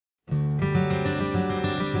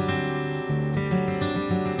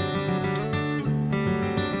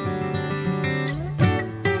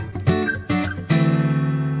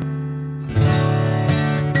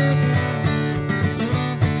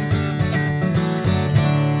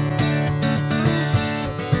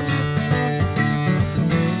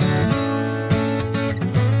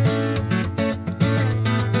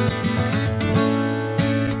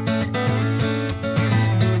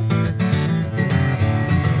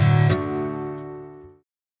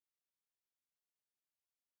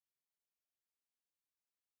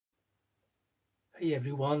Hey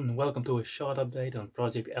everyone, welcome to a short update on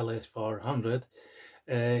project LS400.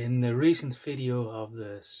 In the recent video of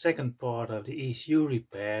the second part of the ECU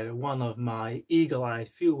repair, one of my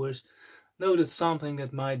eagle-eyed viewers noticed something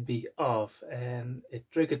that might be off, and it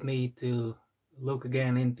triggered me to look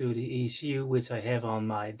again into the ECU, which I have on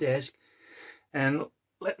my desk. And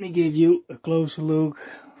let me give you a closer look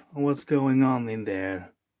on what's going on in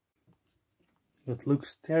there. It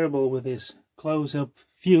looks terrible with this close-up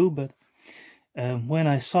view, but when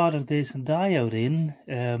I soldered this diode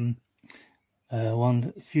in,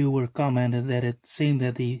 one viewer commented that it seemed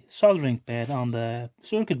that the soldering pad on the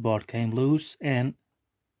circuit board came loose,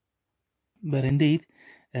 but indeed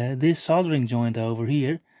this soldering joint over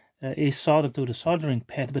here is soldered to the soldering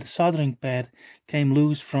pad, but the soldering pad came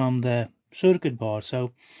loose from the circuit board,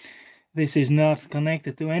 so this is not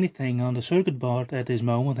connected to anything on the circuit board at this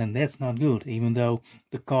moment, and that's not good, even though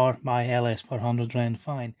the car, my LS400, ran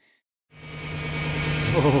fine.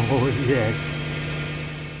 Oh yes.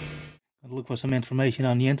 I'll look for some information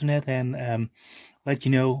on the internet and let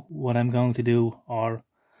you know what I'm going to do, or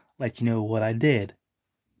let you know what I did.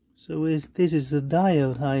 So this is the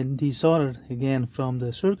diode I desoldered again from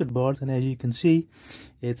the circuit board, and as you can see,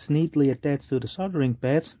 it's neatly attached to the soldering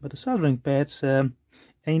pads, but the soldering pads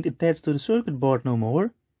ain't attached to the circuit board no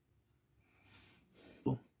more.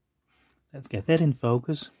 Let's get that in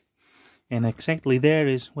focus. And exactly there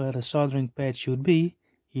is where the soldering pad should be.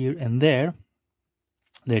 Here and there,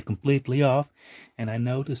 they're completely off, and I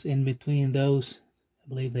noticed in between those, I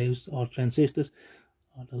believe those are transistors,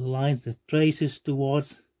 are the lines, the traces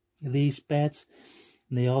towards these pads.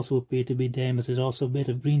 And they also appear to be damaged. There's also a bit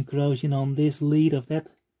of green corrosion on this lead of that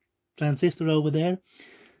transistor over there.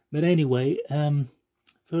 But anyway,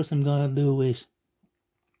 first I'm gonna do is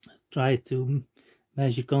try to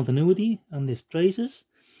measure continuity on these traces,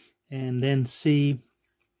 and then see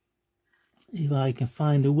if I can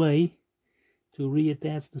find a way to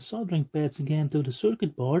reattach the soldering pads again to the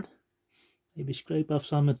circuit board. Maybe scrape off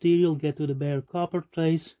some material, get to the bare copper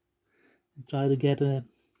trace, and try to get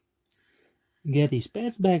these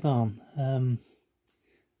pads back on.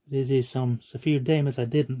 This is some severe damage I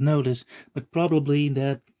didn't notice, but probably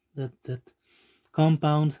that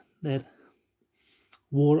compound that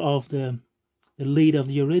wore off the lead of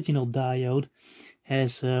the original diode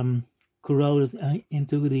has corroded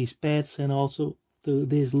into these pads and also to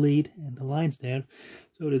this lead and the lines there,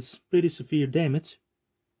 so it's pretty severe damage.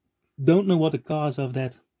 Don't know what the cause of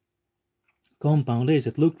that compound is.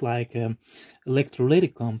 It looked like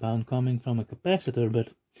electrolytic compound coming from a capacitor,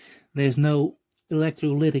 but there's no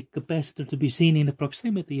electrolytic capacitor to be seen in the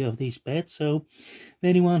proximity of these pads, so if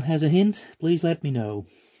anyone has a hint, please let me know.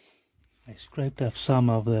 I scraped off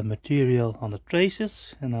some of the material on the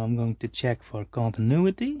traces, and I'm going to check for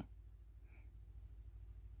continuity.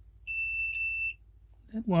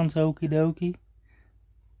 That one's okie dokie,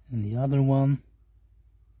 and the other one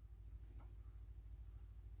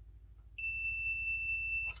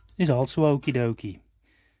is also okie dokie.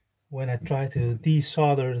 When I tried to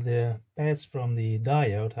desolder the pads from the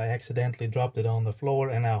diode, I accidentally dropped it on the floor,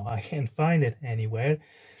 and now I can't find it anywhere.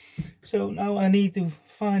 So now I need to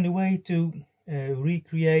find a way to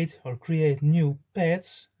recreate or create new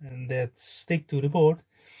pads and that stick to the board.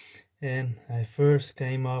 And I first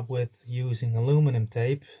came up with using aluminum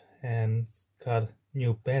tape and cut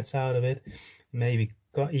new pads out of it, maybe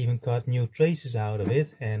even cut new traces out of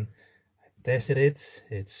it, and I tested it.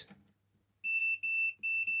 It's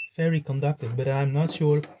very conductive, but I'm not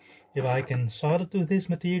sure if I can solder to this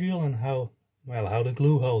material and how the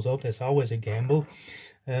glue holds up. That's always a gamble,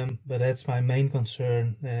 but that's my main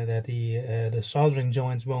concern, that the soldering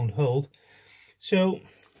joints won't hold. So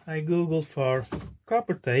I googled for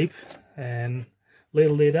copper tape, and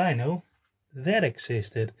little did I know that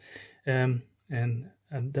existed. And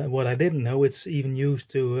what I didn't know, it's even used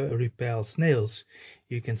to repel snails.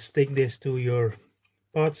 You can stick this to your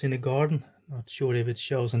pots in the garden. Not sure if it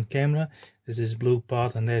shows on camera. There's this blue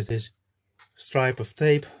pot, and there's this stripe of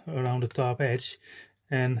tape around the top edge,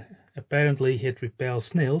 and apparently it repels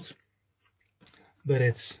snails. But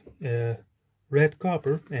it's red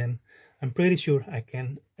copper, and I'm pretty sure I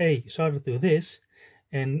can solder to this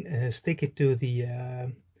and stick it to the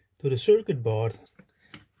circuit board.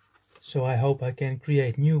 So I hope I can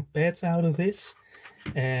create new pads out of this,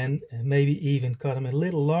 and maybe even cut them a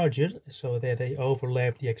little larger so that they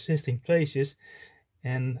overlap the existing traces.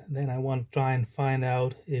 And then I want to try and find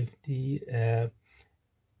out if the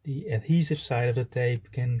adhesive side of the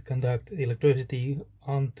tape can conduct electricity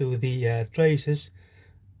onto the traces.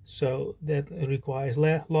 So that requires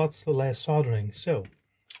lots less soldering. So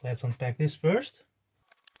let's unpack this first.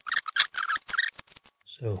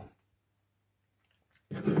 So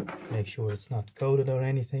Make sure it's not coated or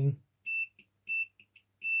anything.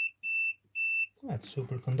 That's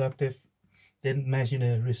super conductive. Didn't measure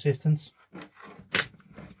the resistance.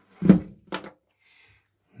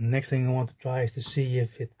 Next thing I want to try is to see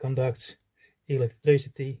if it conducts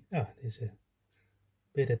electricity. Oh, there's a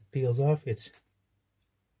bit that peels off. It's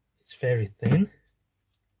very thin.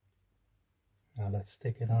 Now let's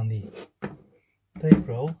stick it on the tape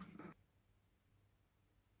roll.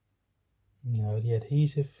 Now the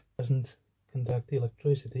adhesive doesn't conduct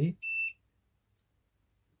electricity.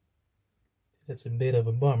 That's a bit of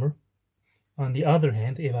a bummer. On the other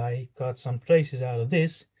hand, if I cut some traces out of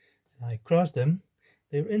this and I cross them,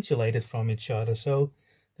 they're insulated from each other, so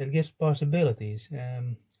that gives possibilities.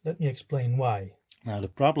 Let me explain why. Now the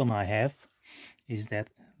problem I have is that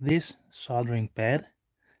this soldering pad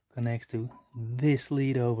connects to this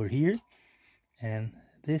lead over here, and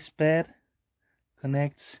this pad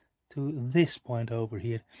connects to this point over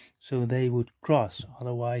here, so they would cross.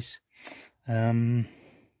 Otherwise, coming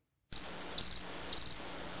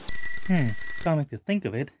to think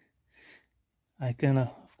of it, I can,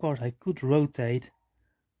 of course, I could rotate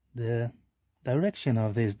the direction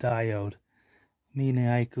of this diode, meaning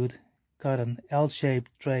I could cut an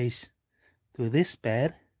L-shaped trace to this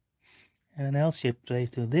pad and an L-shaped trace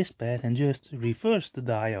to this pad and just reverse the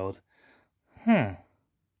diode. Now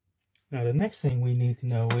the next thing we need to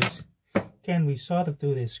know is, can we solder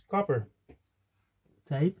to this copper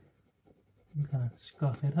tape? I'm gonna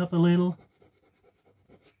scuff it up a little.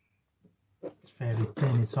 It's very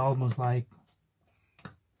thin, it's almost like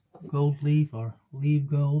gold leaf or leaf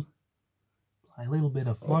gold. Apply a little bit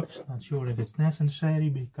of flux, not sure if it's necessary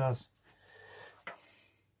because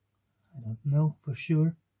I don't know for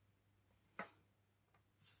sure.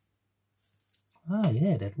 Ah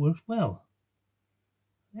yeah, that works well.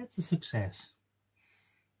 That's a success.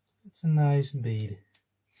 It's a nice bead.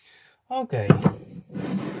 Okay.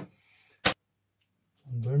 Don't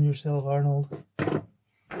burn yourself, Arnold.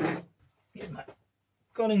 Get my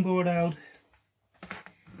cutting board out.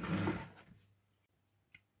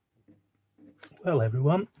 Well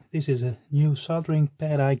everyone, this is a new soldering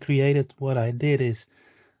pad I created. What I did is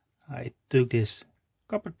I took this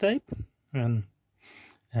copper tape and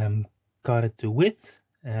cut it to width,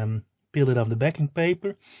 peeled it off the backing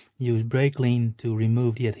paper, used brake clean to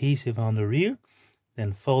remove the adhesive on the rear,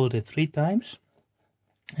 then folded it 3 times,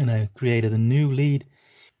 and I created a new lead.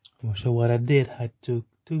 So what I did, I took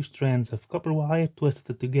 2 strands of copper wire, twisted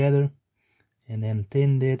it together, and then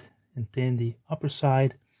tinned it, and tinned the upper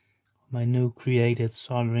side of my new created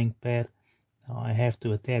soldering pad. Now I have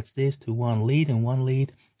to attach this to one lead, and one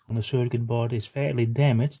lead on the circuit board is fairly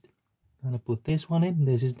damaged. I'm gonna put this one in.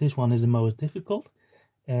 This one is the most difficult.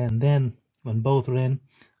 And then when both are in,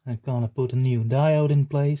 I'm gonna put a new diode in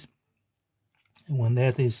place. And when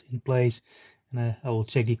that is in place, and I will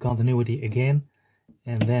check the continuity again,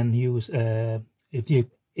 and then use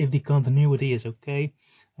if the continuity is okay,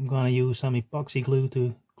 I'm gonna use some epoxy glue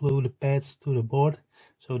to glue the pads to the board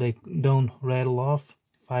so they don't rattle off,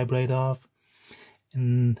 vibrate off,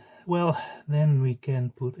 and well, then we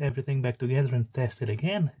can put everything back together and test it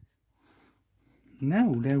again.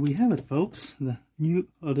 Now there we have it, folks. The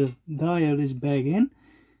diode is back in.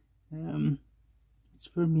 It's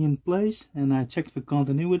firmly in place, and I checked for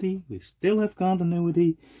continuity. We still have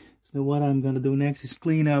continuity. So what I'm gonna do next is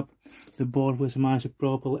clean up the board with some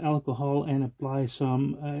isopropyl alcohol and apply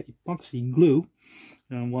some epoxy glue.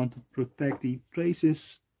 I want to protect the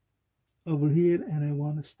traces over here, and I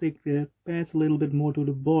want to stick the pads a little bit more to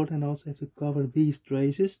the board, and also have to cover these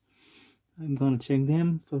traces. I'm gonna check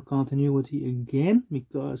them for continuity again,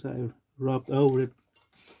 because I rubbed over it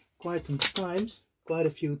quite a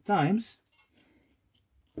few times.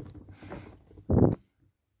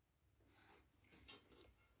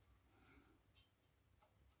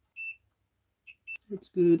 It's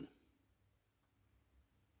good.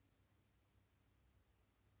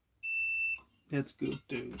 That's good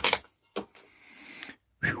too.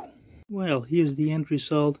 Whew. Well, here's the end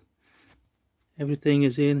result. Everything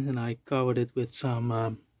is in, and I covered it with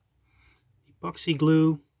some epoxy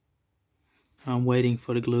glue. I'm waiting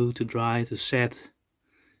for the glue to dry, to set,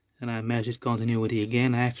 and I measured continuity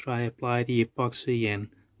again after I applied the epoxy, and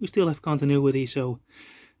we still have continuity, so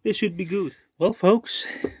this should be good. Well folks,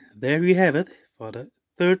 there you have it, for the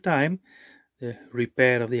 3rd time, the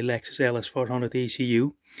repair of the Lexus LS400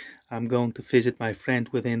 ECU. I'm going to visit my friend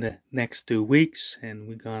within the next 2 weeks, and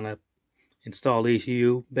we're gonna install the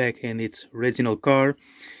ECU back in its original car,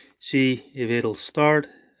 see if it'll start.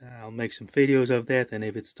 I'll make some videos of that, and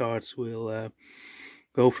if it starts, we'll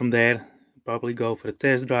go from there. probably go for a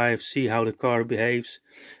test drive, see how the car behaves.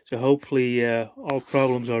 So hopefully all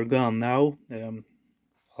problems are gone now.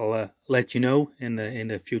 I'll let you know in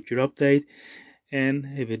the future update,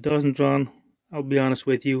 and if it doesn't run, I'll be honest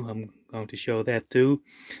with you, I'm going to show that too.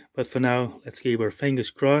 But for now, let's keep our fingers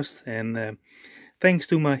crossed, and thanks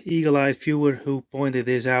to my eagle-eyed viewer who pointed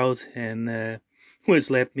this out and which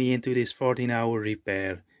led me into this 14-hour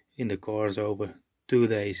repair in the cars over 2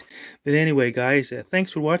 days. But anyway guys,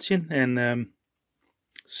 thanks for watching, and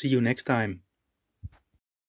see you next time.